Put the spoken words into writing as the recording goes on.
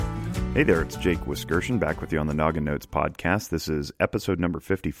Hey there, it's Jake Wiskerson back with you on the Noggin Notes podcast. This is episode number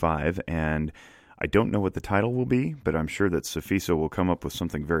 55, and I don't know what the title will be, but I'm sure that Safiso will come up with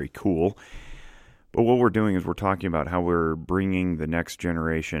something very cool. But what we're doing is we're talking about how we're bringing the next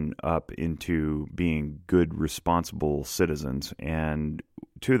generation up into being good, responsible citizens. And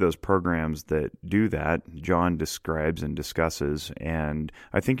two of those programs that do that, John describes and discusses, and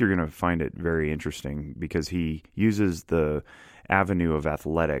I think you're going to find it very interesting because he uses the avenue of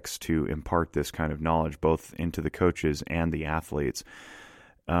athletics to impart this kind of knowledge both into the coaches and the athletes.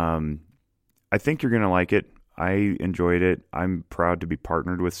 I think you're going to like it. I enjoyed it. I'm proud to be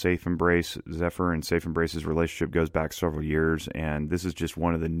partnered with Safe Embrace. Zephyr and Safe Embrace's relationship goes back several years, and this is just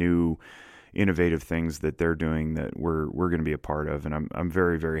one of the new innovative things that they're doing that we're going to be a part of. And I'm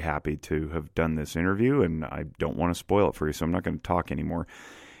very, very happy to have done this interview, and I don't want to spoil it for you, so I'm not going to talk anymore.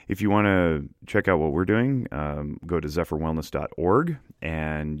 If you want to check out what we're doing, go to zephyrwellness.org,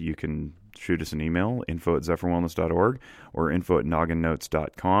 and you can shoot us an email, info@zephyrwellness.org or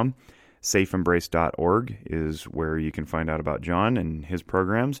info@nogginnotes.com. Safeembrace.org is where you can find out about John and his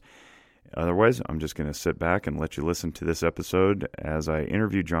programs. Otherwise, I'm just going to sit back and let you listen to this episode as I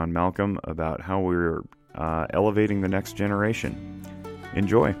interview John Malcolm about how we're elevating the next generation.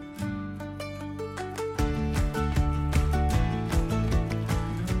 Enjoy.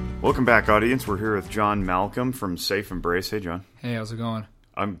 Welcome back, audience. We're here with John Malcolm from Safe Embrace. Hey, John. Hey, how's it going?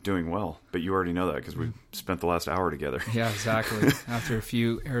 I'm doing well, but you already know that because we spent the last hour together. Yeah, exactly. After a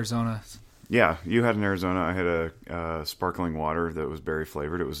few Arizonas. Yeah, you had an Arizona. I had a sparkling water that was berry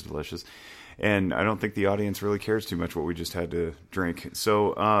flavored. It was delicious. And I don't think the audience really cares too much what we just had to drink.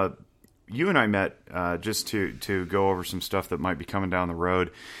 So you and I met just to go over some stuff that might be coming down the road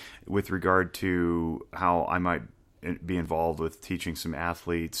with regard to how I might be involved with teaching some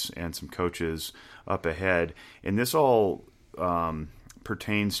athletes and some coaches up ahead. And this all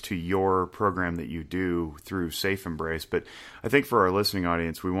pertains to your program that you do through Safe Embrace. But I think for our listening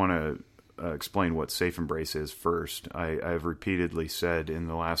audience, we want to explain what Safe Embrace is first. I've repeatedly said in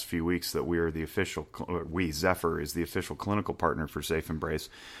the last few weeks that Zephyr is the official clinical partner for Safe Embrace.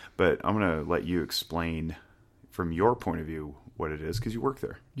 But I'm going to let you explain from your point of view what it is, because you work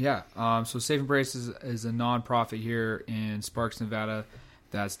there. Yeah. So Safe Embrace is a nonprofit here in Sparks, Nevada,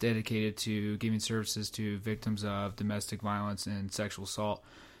 that's dedicated to giving services to victims of domestic violence and sexual assault.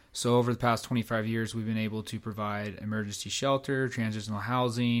 So over the past 25 years, we've been able to provide emergency shelter, transitional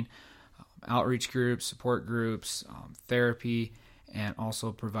housing, outreach groups, support groups, therapy, and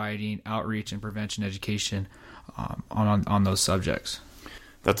also providing outreach and prevention education on those subjects.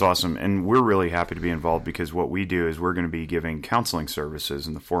 That's awesome, and we're really happy to be involved because what we do is we're going to be giving counseling services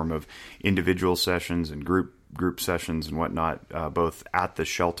in the form of individual sessions and group sessions and whatnot, both at the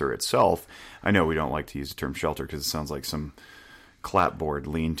shelter itself. I know we don't like to use the term shelter because it sounds like some clapboard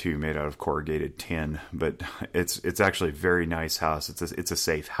lean-to made out of corrugated tin, but it's actually a very nice house. It's a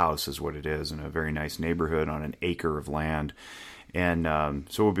safe house is what it is, in a very nice neighborhood on an acre of land, and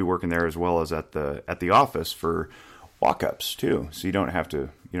so we'll be working there as well as at the office for walk-ups too, so you don't have to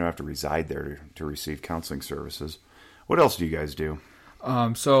reside there to receive counseling services. What else do you guys do?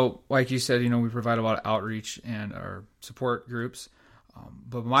 So like you said, we provide a lot of outreach and our support groups.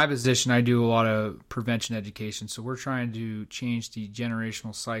 But my position, I do a lot of prevention education. So we're trying to change the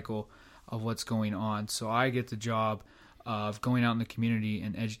generational cycle of what's going on. So I get the job of going out in the community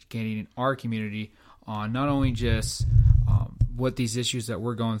and educating our community on not only just what these issues that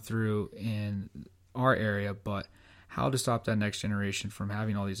we're going through in our area, but how to stop that next generation from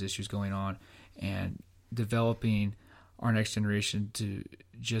having all these issues going on and developing our next generation to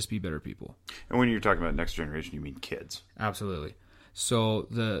just be better people. And when you're talking about next generation, you mean kids? Absolutely. So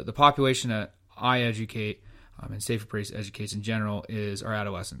the population that I educate and Safe Embrace educates in general is our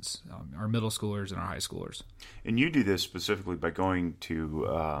adolescents, our middle schoolers and our high schoolers. And you do this specifically by going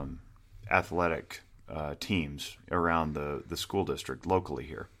to athletic teams around the school district locally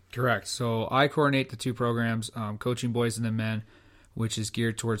here. Correct. So I coordinate the two programs, Coaching Boys and the Men, which is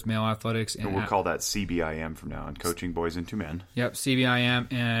geared towards male athletics. And we'll call that CBIM from now on, Coaching Boys into Men. Yep,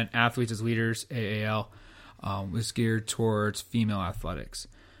 CBIM, and Athletes as Leaders, AAL, is geared towards female athletics.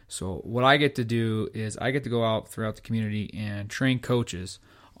 So what I get to do is I get to go out throughout the community and train coaches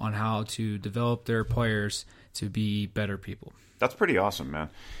on how to develop their players to be better people. That's pretty awesome, man.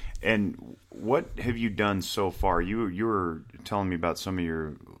 And what have you done so far? You were telling me about some of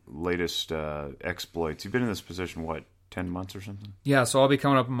your latest exploits. You've been in this position, 10 months or something? Yeah, so I'll be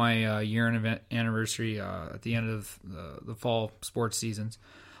coming up on my year anniversary at the end of the fall sports seasons.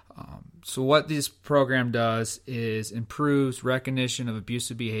 So what this program does is improves recognition of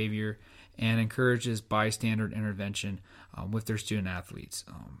abusive behavior and encourages bystander intervention with their student athletes.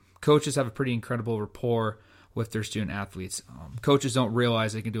 Coaches have a pretty incredible rapport with their student athletes. Coaches don't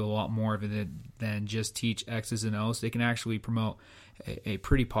realize they can do a lot more of it than just teach X's and O's. They can actually promote a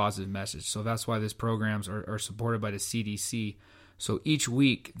pretty positive message. So that's why these programs are supported by the CDC. So each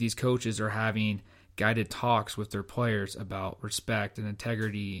week, these coaches are having guided talks with their players about respect and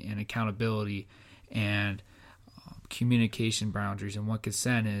integrity and accountability and communication boundaries and what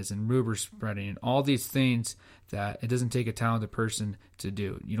consent is and rumor spreading and all these things that it doesn't take a talented person to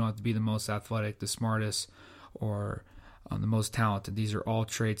do. You don't have to be the most athletic, the smartest, or the most talented. These are all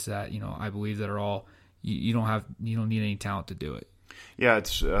traits that, I believe that are all, you don't need any talent to do it. Yeah,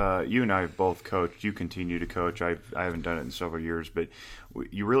 it's you and I have both coached. You continue to coach. I haven't done it in several years, but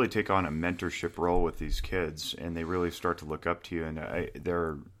you really take on a mentorship role with these kids, and they really start to look up to you.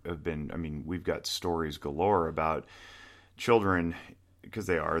 And we've got stories galore about children, because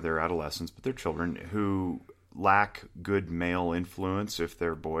they're adolescents, but they're children who lack good male influence if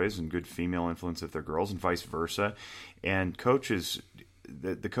they're boys and good female influence if they're girls, and vice versa. And coaches,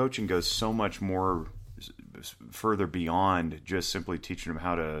 the coaching goes so much more further beyond just simply teaching them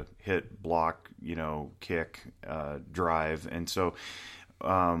how to hit, block, kick, drive. And so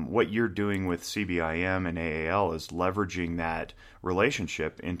what you're doing with CBIM and AAL is leveraging that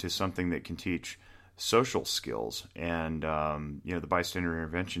relationship into something that can teach social skills. And, the bystander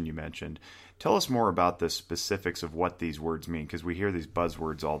intervention you mentioned. Tell us more about the specifics of what these words mean, because we hear these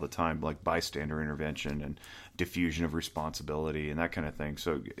buzzwords all the time, like bystander intervention and diffusion of responsibility and that kind of thing.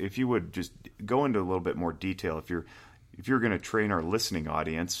 So if you would just go into a little bit more detail, if you're going to train our listening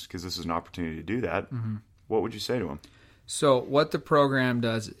audience, because this is an opportunity to do that, what would you say to them? So what the program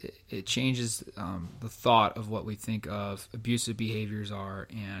does, it changes the thought of what we think of abusive behaviors are.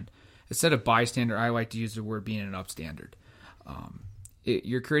 And instead of bystander, I like to use the word being an upstander.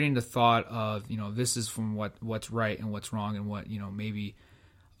 You're creating the thought of, this is from what's right and what's wrong and what, maybe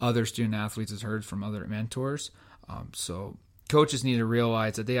other student athletes has heard from other mentors. So coaches need to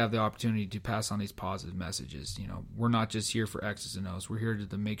realize that they have the opportunity to pass on these positive messages. We're not just here for X's and O's. We're here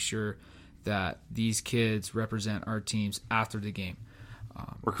to make sure that these kids represent our teams after the game.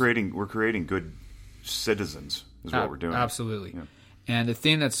 We're creating good citizens is what we're doing. Absolutely. Yeah. And the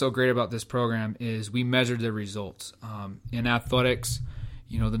thing that's so great about this program is we measure the results. In athletics,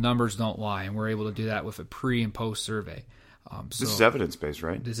 the numbers don't lie, and we're able to do that with a pre and post survey. This is evidence-based,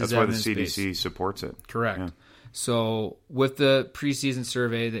 right? That's why the CDC supports it. Correct. Yeah. So with the preseason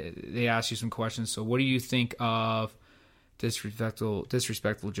survey, they ask you some questions. So what do you think of disrespectful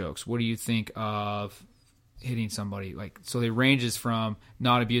jokes? What do you think of hitting somebody? So they ranges from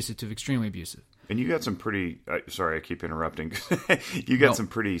not abusive to extremely abusive. And you got some pretty, sorry, I keep interrupting. You got some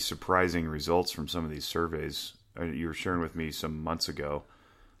pretty surprising results from some of these surveys you were sharing with me some months ago.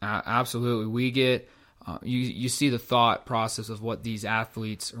 Absolutely. We get, you see the thought process of what these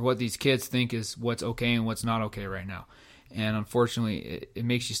athletes or what these kids think is what's okay and what's not okay right now. And unfortunately, it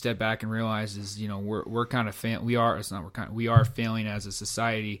makes you step back and realize we're kind of we are failing as a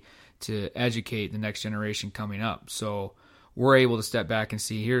society to educate the next generation coming up. So we're able to step back and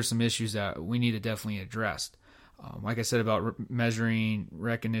see here's some issues that we need to definitely address. Like I said about measuring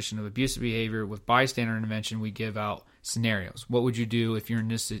recognition of abusive behavior, with bystander intervention, we give out scenarios. What would you do if you're in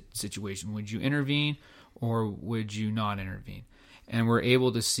this situation? Would you intervene or would you not intervene? And we're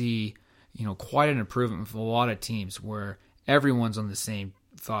able to see, quite an improvement with a lot of teams where everyone's on the same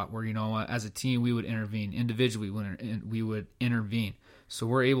thought where, as a team, we would intervene. Individually, we would intervene. So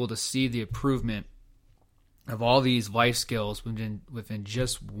we're able to see the improvement of all these life skills within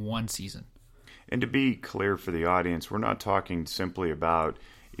just one season. And to be clear for the audience, we're not talking simply about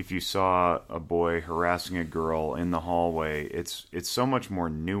if you saw a boy harassing a girl in the hallway. It's so much more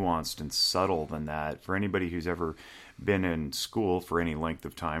nuanced and subtle than that. For anybody who's ever been in school for any length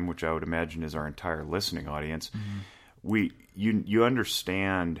of time, which I would imagine is our entire listening audience, you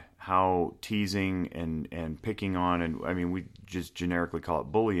understand how teasing and picking on, and we just generically call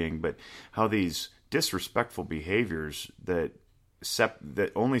it bullying, but how these disrespectful behaviors that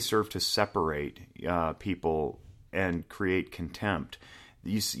only serve to separate people and create contempt.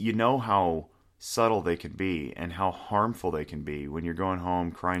 You know how subtle they can be and how harmful they can be when you're going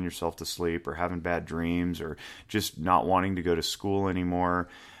home crying yourself to sleep or having bad dreams or just not wanting to go to school anymore.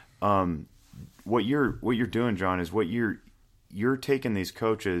 What you're doing, John, is you're taking these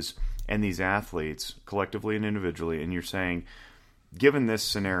coaches and these athletes collectively and individually, and you're saying, given this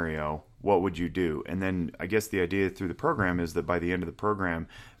scenario, what would you do? And then I guess the idea through the program is that by the end of the program,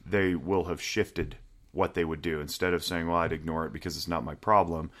 they will have shifted what they would do. Instead of saying, well, I'd ignore it because it's not my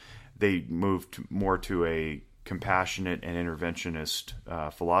problem, they moved more to a compassionate and interventionist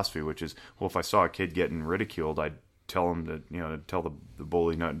philosophy, which is, well, if I saw a kid getting ridiculed, I'd tell him to, tell the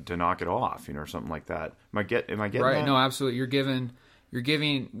bully to knock it off, or something like that. Am I getting right? that? No, absolutely.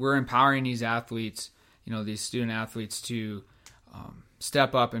 We're empowering these athletes, these student athletes to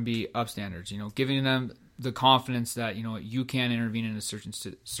step up and be upstanders. Giving them the confidence that you can intervene in a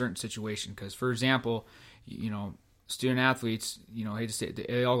certain situation. Because, for example, student athletes, hate to say it,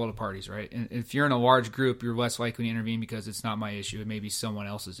 they all go to parties, right? And if you're in a large group, you're less likely to intervene because it's not my issue. It may be someone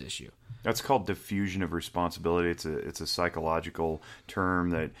else's issue. That's called diffusion of responsibility. It's a psychological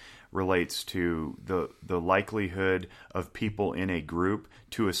term that relates to the likelihood of people in a group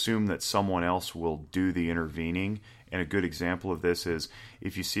to assume that someone else will do the intervening. And a good example of this is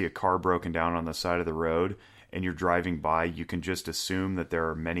if you see a car broken down on the side of the road and you're driving by, you can just assume that there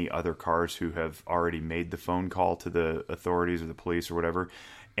are many other cars who have already made the phone call to the authorities or the police or whatever,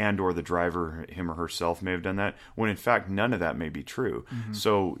 and or the driver, him or herself, may have done that, when in fact none of that may be true. Mm-hmm.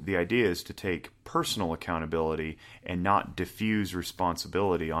 So the idea is to take personal accountability and not diffuse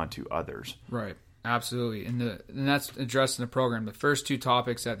responsibility onto others. Right. Absolutely. And that's addressed in the program. The first two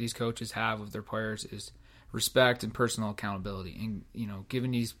topics that these coaches have with their players is respect and personal accountability. And,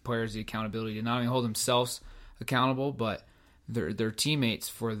 giving these players the accountability to not only hold themselves accountable, but their teammates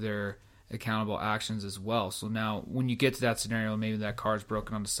for their accountable actions as well. So now when you get to that scenario, maybe that car's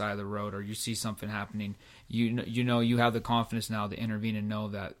broken on the side of the road or you see something happening, you have the confidence now to intervene and know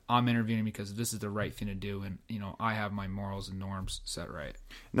that I'm intervening because this is the right thing to do, and I have my morals and norms set right.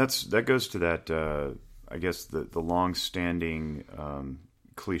 And that goes to that I guess the long-standing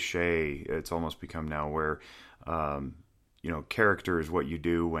cliche it's almost become now where character is what you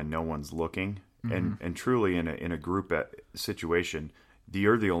do when no one's looking. Mm-hmm. And truly in a group situation,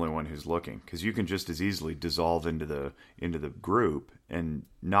 you're the only one who's looking, because you can just as easily dissolve into the group and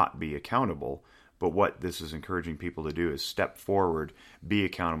not be accountable. But what this is encouraging people to do is step forward, be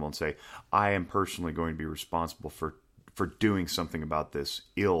accountable, and say, I am personally going to be responsible for doing something about this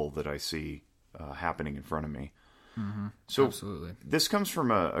ill that I see happening in front of me. Mm-hmm. So absolutely. This comes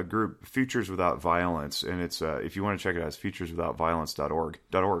from a group, Futures Without Violence, and it's if you want to check it out, it's futureswithoutviolence.org.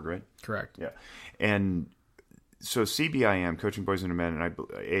 .org, right? Correct. Yeah. And so CBIM, Coaching Boys and Men, and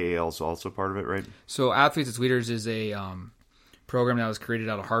AAL is also part of it, right? So Athletes as Leaders is a program that was created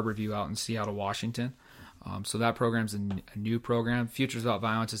out of Harborview out in Seattle, Washington. So that program's a new program. Futures Without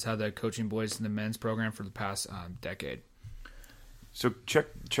Violence has had the Coaching Boys and the Men's program for the past decade. So check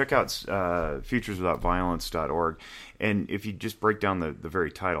out futureswithoutviolence.org, and if you just break down the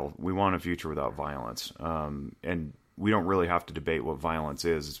very title, we want a future without violence, and we don't really have to debate what violence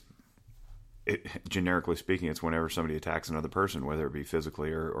is. Generically speaking, it's whenever somebody attacks another person, whether it be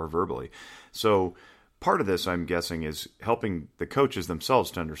physically or verbally. So part of this, I'm guessing, is helping the coaches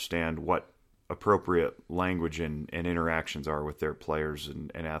themselves to understand what appropriate language and interactions are with their players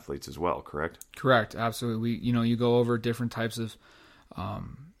and athletes as well, correct? Correct, absolutely. You go over different types of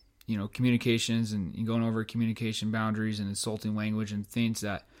communications, and you're going over communication boundaries and insulting language and things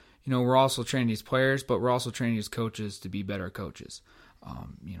that, we're also training these players, but we're also training these coaches to be better coaches.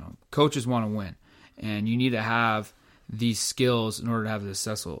 Coaches want to win, and you need to have these skills in order to have a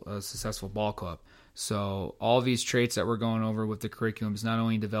successful ball club. So all these traits that we're going over with the curriculum is not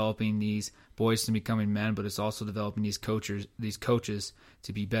only developing these boys to becoming men, but it's also developing these coaches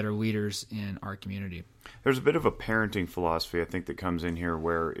to be better leaders in our community. There's a bit of a parenting philosophy, I think, that comes in here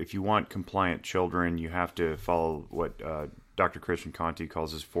where if you want compliant children, you have to follow what Dr. Christian Conte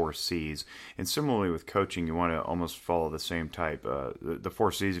calls his 4 C's. And similarly with coaching, you want to almost follow the same type. The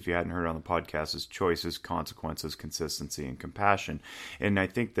 4 C's, if you hadn't heard it on the podcast, is choices, consequences, consistency, and compassion. And I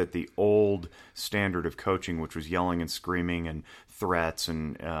think that the old standard of coaching, which was yelling and screaming and threats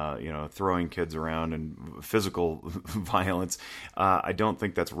and throwing kids around and physical violence, I don't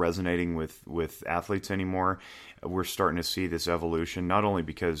think that's resonating with athletes anymore. We're starting to see this evolution, not only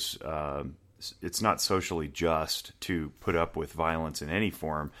because it's not socially just to put up with violence in any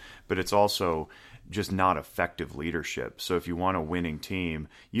form, but it's also just not effective leadership. So if you want a winning team,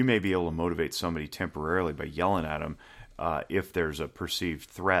 you may be able to motivate somebody temporarily by yelling at them. If there's a perceived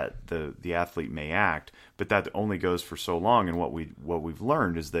threat, the athlete may act, but that only goes for so long. And what we've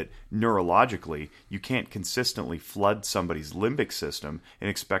learned is that neurologically, you can't consistently flood somebody's limbic system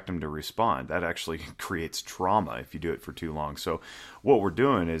and expect them to respond. That actually creates trauma if you do it for too long. So what we're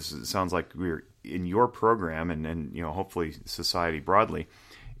doing is, it sounds like we're in your program and hopefully society broadly,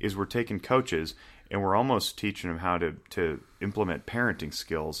 is we're taking coaches and we're almost teaching them how to implement parenting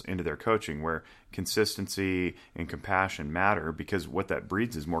skills into their coaching, where consistency and compassion matter, because what that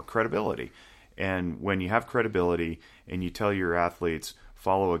breeds is more credibility. And when you have credibility and you tell your athletes,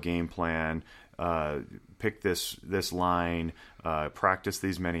 follow a game plan, pick this line, practice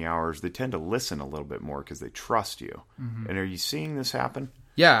these many hours, they tend to listen a little bit more because they trust you. Mm-hmm. And are you seeing this happen?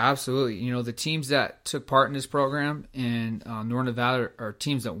 Yeah, absolutely. You know, the teams that took part in this program in Northern Nevada are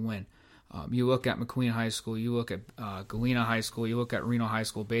teams that win. You look at McQueen High School, you look at Galena High School, you look at Reno High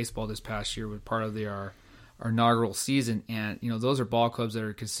School baseball this past year with part of our inaugural season, and you know those are ball clubs that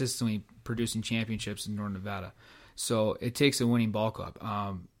are consistently producing championships in Northern Nevada. So it takes a winning ball club.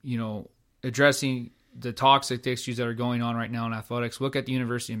 You know, addressing the toxic issues that are going on right now in athletics. Look at the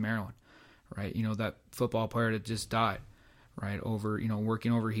University of Maryland, right? You know, that football player that just died, right, over, you know,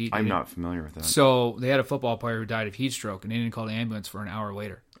 working over heat. I'm not familiar with that. So they had a football player who died of heat stroke, and they didn't call the ambulance for an hour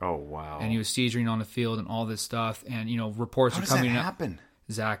later. Oh, wow. And he was seizuring on the field and all this stuff. And, you know, reports are coming out. How does that happen?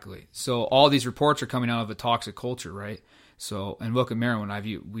 Exactly. So all these reports are coming out of a toxic culture, right? So, and look at Maryland.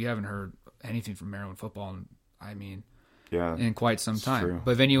 We haven't heard anything from Maryland football in quite some time. True.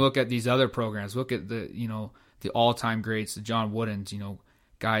 But then you look at these other programs. Look at the all-time greats, the John Woodens,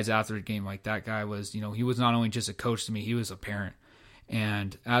 guys after a game. Like that guy was, he was not only just a coach to me, he was a parent.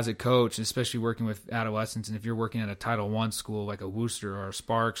 And as a coach, especially working with adolescents, and if you're working at a Title I school like a Worcester or a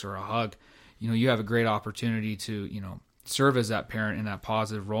Sparks or a Hug, you have a great opportunity to, serve as that parent and that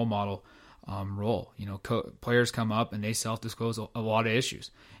positive role model role. Players come up and they self-disclose a lot of issues.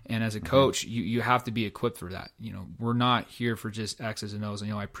 And as a coach, you have to be equipped for that. We're not here for just X's and O's.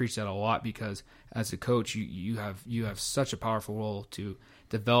 And, I preach that a lot because as a coach, you have such a powerful role to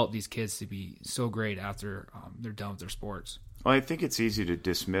develop these kids to be so great after they're done with their sports. Well, I think it's easy to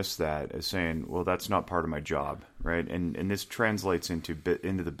dismiss that as saying, well, that's not part of my job, right? And this translates into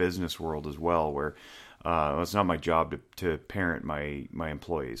the business world as well, where it's not my job to parent my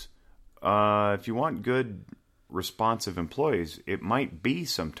employees. If you want good, responsive employees, it might be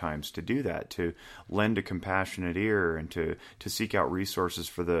sometimes to do that, to lend a compassionate ear and to seek out resources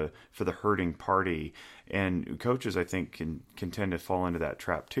for the hurting party. And coaches, I think, can tend to fall into that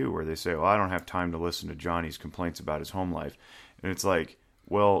trap too, where they say, well, I don't have time to listen to Johnny's complaints about his home life. And it's like,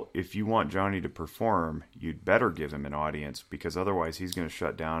 well, if you want Johnny to perform, you'd better give him an audience, because otherwise he's going to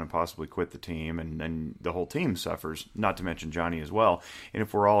shut down and possibly quit the team, and then the whole team suffers, not to mention Johnny as well. And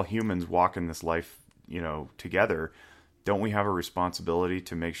if we're all humans walking this life, together, don't we have a responsibility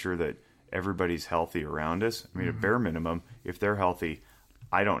to make sure that everybody's healthy around us? I mean, at bare minimum, if they're healthy,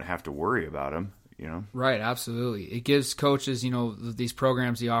 I don't have to worry about them, Right, absolutely. It gives coaches, these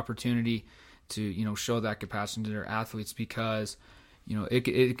programs the opportunity to, show that compassion to their athletes, because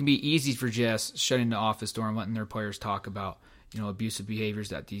it can be easy for just shutting the office door and letting their players talk about, abusive behaviors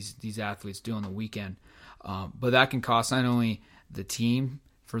that these athletes do on the weekend. But that can cost not only the team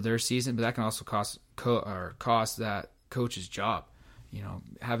for their season, but that can also cost that coach's job.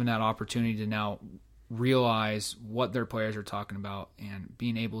 Having that opportunity to now realize what their players are talking about and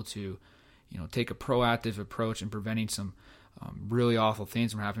being able to, take a proactive approach in preventing some really awful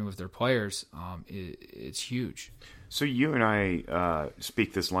things from happening with their players, it's huge. So you and I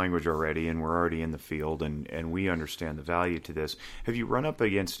speak this language already, and we're already in the field, and we understand the value to this. Have you run up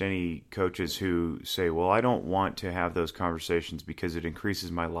against any coaches who say, well, I don't want to have those conversations because it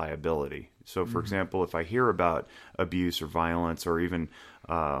increases my liability? So, for example, if I hear about abuse or violence or even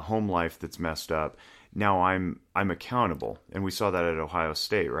home life that's messed up, now I'm accountable. And we saw that at Ohio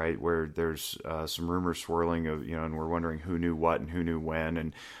State, right, where there's some rumors swirling of, and we're wondering who knew what and who knew when,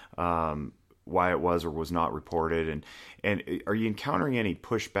 and why it was or was not reported. And are you encountering any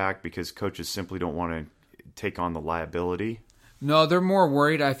pushback because coaches simply don't want to take on the liability? No, they're more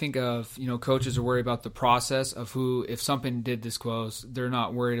worried, I think, of, coaches are worried about the process of if something did disclose, they're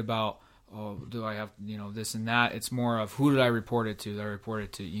not worried about, oh, do I have, this and that. It's more of, who did I report it to? Did I report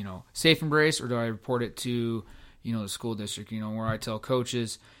it to, Safe Embrace, or do I report it to, the school district, where I tell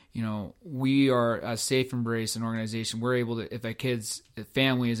coaches, we are, as Safe Embrace, an organization, we're able to, if a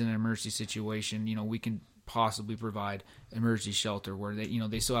family is in an emergency situation, we can possibly provide emergency shelter where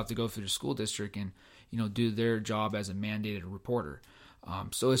they still have to go through the school district and, do their job as a mandated reporter.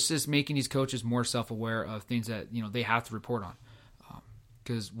 So it's just making these coaches more self-aware of things that, they have to report on.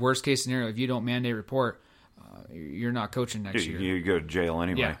 Because worst case scenario, if you don't mandate report, you're not coaching next year. You go to jail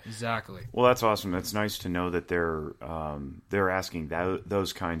anyway. Yeah, exactly. Well, that's awesome. That's nice to know that they're asking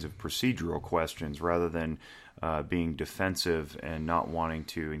those kinds of procedural questions rather than being defensive and not wanting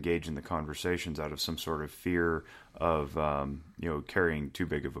to engage in the conversations out of some sort of fear of carrying too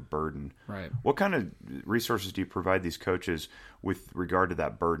big of a burden. Right. What kind of resources do you provide these coaches with regard to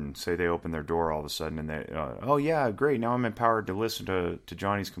that burden? Say they open their door all of a sudden and they, oh yeah, great, now I'm empowered to listen to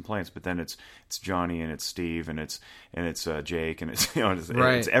Johnny's complaints, but then it's Johnny and it's Steve and it's Jake and it's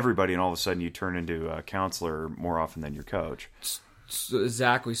it's everybody, and all of a sudden you turn into a counselor more often than your coach. So,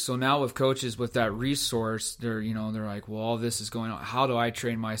 exactly. So now with coaches with that resource, they're like, well, all this is going on. How do I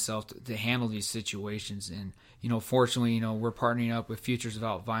train myself to handle these situations? And fortunately, we're partnering up with Futures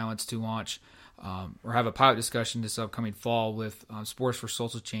Without Violence to launch or have a pilot discussion this upcoming fall with Sports for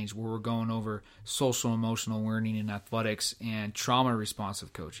Social Change, where we're going over social emotional learning in athletics and trauma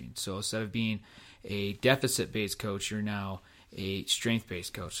responsive coaching. So instead of being a deficit based coach, you're now a strength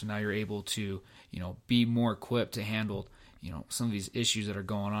based coach. So now you're able to be more equipped to handle some of these issues that are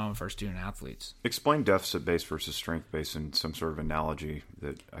going on with our student athletes. Explain deficit-based versus strength-based in some sort of analogy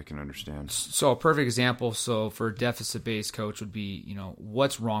that I can understand. So a perfect example, for a deficit-based coach would be,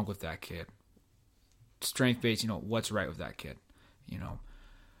 what's wrong with that kid? Strength-based, what's right with that kid?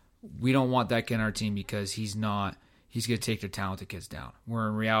 We don't want that kid on our team because he's going to take the talented kids down. Where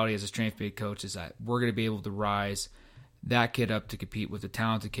in reality, as a strength-based coach, is that we're going to be able to rise that kid up to compete with the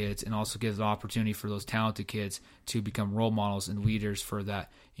talented kids, and also give the opportunity for those talented kids to become role models and leaders for that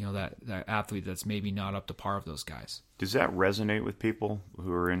athlete that's maybe not up to par of those guys. Does that resonate with people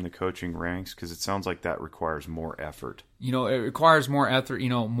who are in the coaching ranks? Because it sounds like that requires more effort. It requires more effort,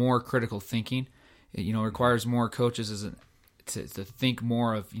 more critical thinking. It requires more coaches to think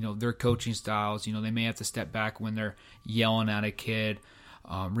more of, their coaching styles. They may have to step back when they're yelling at a kid,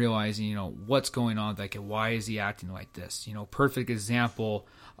 realizing, what's going on with that kid. Why is he acting like this? Perfect example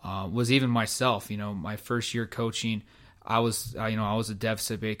was even myself. My first year coaching, I was a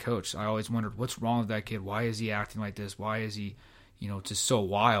deficit-based coach. I always wondered, what's wrong with that kid? Why is he acting like this? Why is he, just so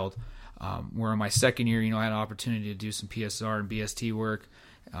wild? Where in my second year, I had an opportunity to do some PSR and BST work.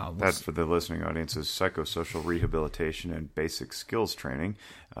 That's for the listening audience, is psychosocial rehabilitation and basic skills training,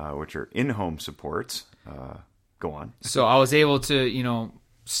 which are in-home supports. Go on. So I was able to,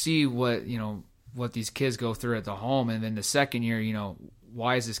 see what these kids go through at the home. And then the second year,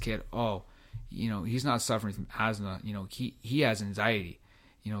 why is this kid? Oh, he's not suffering from asthma. He has anxiety,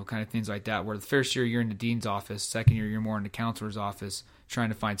 kind of things like that. Where the first year you're in the dean's office, second year you're more in the counselor's office trying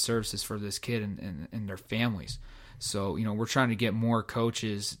to find services for this kid and their families. So, we're trying to get more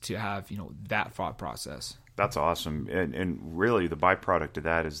coaches to have, that thought process. That's awesome. And really the byproduct of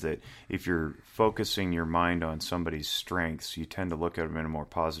that is that if you're focusing your mind on somebody's strengths, you tend to look at them in a more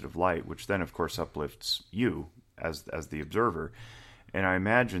positive light, which then, of course, uplifts you as the observer. And I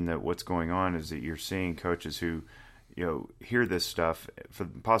imagine that what's going on is that you're seeing coaches who, hear this stuff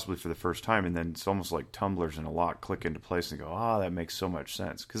possibly for the first time, and then it's almost like tumblers in a lock click into place and go, oh, that makes so much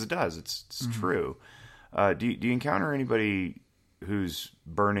sense. Because it does. It's mm-hmm. true. Do you encounter anybody who's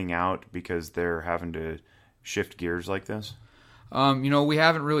burning out because they're having to shift gears like this? We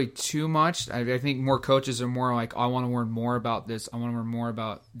haven't really too much. I think more coaches are more like, I want to learn more about this. I want to learn more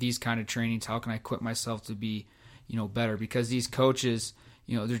about these kind of trainings. How can I equip myself to be, better? Because these coaches,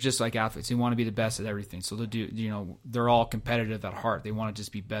 they're just like athletes. They want to be the best at everything. So they'll do, they're all competitive at heart. They want to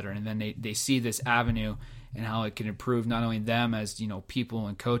just be better. And then they see this avenue and how it can improve not only them as, people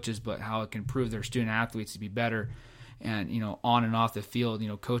and coaches, but how it can improve their student athletes to be better. And, on and off the field,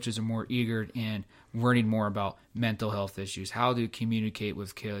 coaches are more eager and learning more about mental health issues, how to communicate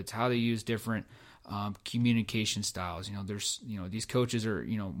with kids, how to use different communication styles. There's, these coaches are,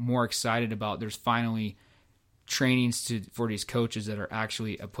 more excited about there's finally trainings for these coaches that are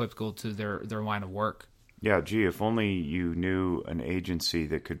actually applicable to their line of work. Yeah, gee, if only you knew an agency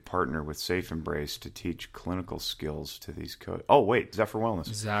that could partner with Safe Embrace to teach clinical skills to these coaches. Oh, wait, Zephyr Wellness.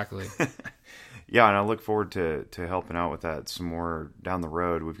 Exactly. Yeah, and I look forward to helping out with that some more down the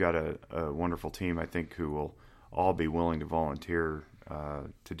road. We've got a wonderful team, I think, who will all be willing to volunteer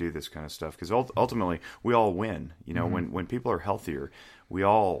to do this kind of stuff. Because ultimately, we all win. Mm-hmm. When people are healthier, we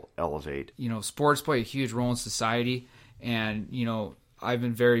all elevate. Sports play a huge role in society. And, I've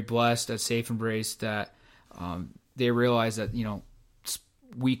been very blessed at Safe Embrace that they realize that,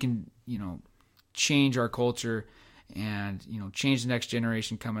 we can, change our culture and, change the next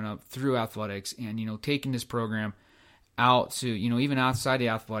generation coming up through athletics and, taking this program out to, even outside the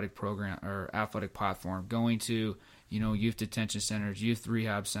athletic program or athletic platform, going to, youth detention centers, youth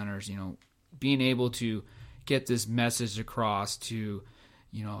rehab centers, being able to get this message across to,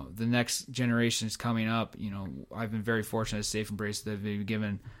 the next generations coming up. I've been very fortunate at Safe Embrace that they've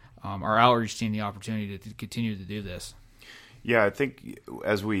given our outreach team the opportunity to continue to do this. Yeah, I think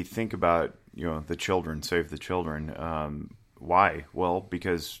as we think about, the children, save the children, why? Well,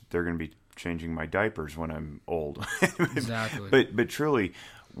 because they're going to be changing my diapers when I'm old. Exactly. But truly,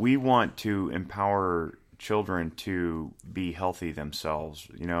 we want to empower children to be healthy themselves,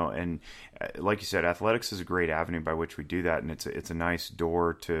 and like you said, athletics is a great avenue by which we do that, and it's a nice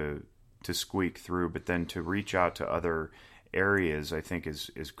door to squeak through, but then to reach out to other areas, I think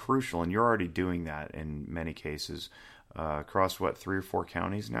is crucial, and you're already doing that in many cases. across 3 or 4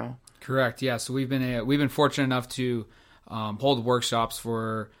 counties now. Correct. Yeah. So we've been fortunate enough to hold workshops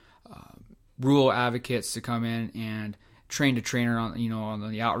for rural advocates to come in and train to trainer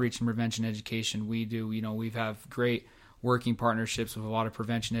on the outreach and prevention education we do. We've have great working partnerships with a lot of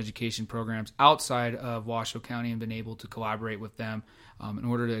prevention education programs outside of Washoe County and been able to collaborate with them in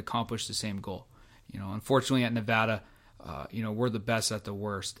order to accomplish the same goal. Unfortunately at Nevada, we're the best at the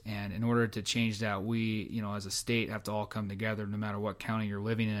worst. And in order to change that, we, as a state have to all come together no matter what county you're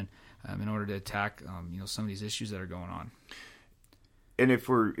living in order to attack, some of these issues that are going on. And if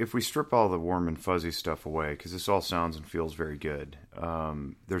we strip all the warm and fuzzy stuff away, because this all sounds and feels very good,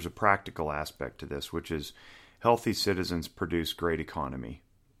 there's a practical aspect to this, which is healthy citizens produce great economy.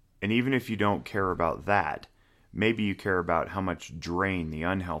 And even if you don't care about that, maybe you care about how much drain the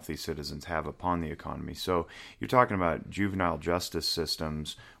unhealthy citizens have upon the economy. So you're talking about juvenile justice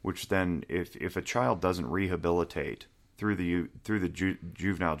systems, which then, if a child doesn't rehabilitate through the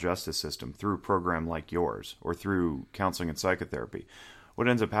juvenile justice system, through a program like yours, or through counseling and psychotherapy, what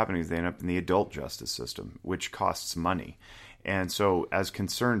ends up happening is they end up in the adult justice system, which costs money. And so as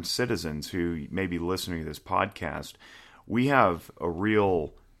concerned citizens who may be listening to this podcast, we have a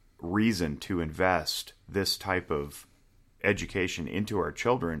real reason to invest this type of education into our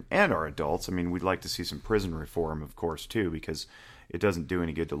children and our adults. I mean, we'd like to see some prison reform, of course, too, because it doesn't do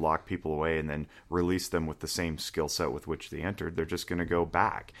any good to lock people away and then release them with the same skill set with which they entered. They're just going to go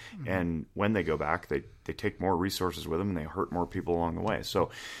back. Mm-hmm. And when they go back, they take more resources with them and they hurt more people along the way. So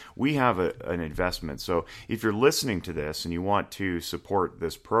we have an investment. So if you're listening to this and you want to support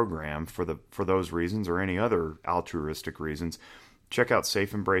this program for those reasons or any other altruistic reasons, check out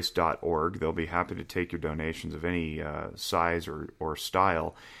safeembrace.org. They'll be happy to take your donations of any size or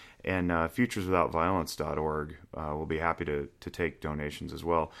style. And futureswithoutviolence.org will be happy to take donations as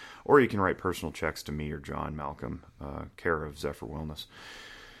well. Or you can write personal checks to me or John Malcolm, care of Zephyr Wellness.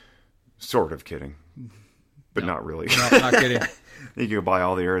 Sort of kidding, but not really. No, not kidding. You can buy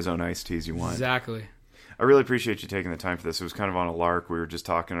all the Arizona iced teas you want. Exactly. I really appreciate you taking the time for this. It was kind of on a lark. We were just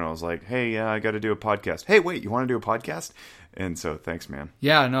talking, and I was like, hey, I got to do a podcast. Hey, wait, you want to do a podcast? And so thanks, man.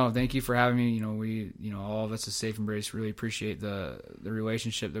 Yeah, no, thank you for having me. We, all of us at Safe Embrace really appreciate the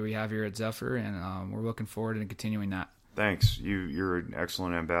relationship that we have here at Zephyr, and we're looking forward to continuing that. Thanks. You're an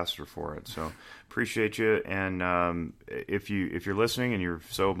excellent ambassador for it. So appreciate you. And if you're listening and you're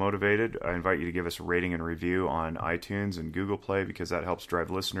so motivated, I invite you to give us a rating and review on iTunes and Google Play, because that helps drive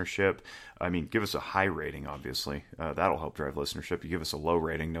listenership. I mean, give us a high rating, obviously. That'll help drive listenership. You give us a low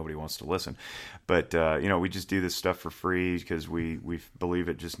rating, nobody wants to listen. But, we just do this stuff for free because we believe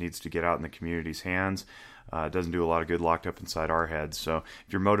it just needs to get out in the community's hands. It doesn't do a lot of good locked up inside our heads. So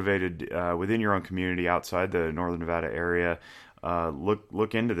if you're motivated within your own community outside the Northern Nevada area,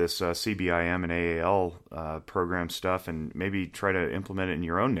 look into this CBIM and AAL program stuff and maybe try to implement it in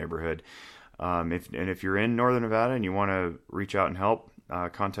your own neighborhood. If you're in Northern Nevada and you want to reach out and help,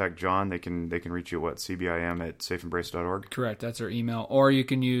 contact John. They can reach you at CBIM at safeembrace.org. Correct. That's our email. Or you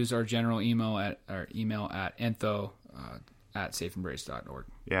can use our general email at info at safeembrace.org.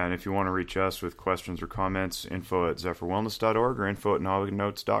 Yeah, and if you want to reach us with questions or comments, info at zephyrwellness.org or info at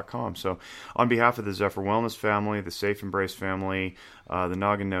nogginnotes.com. So on behalf of the Zephyr Wellness family, the Safe Embrace family, the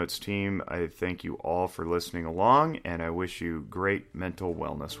Noggin Notes team, I thank you all for listening along, and I wish you great mental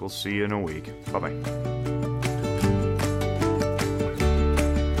wellness. We'll see you in a week. Bye-bye.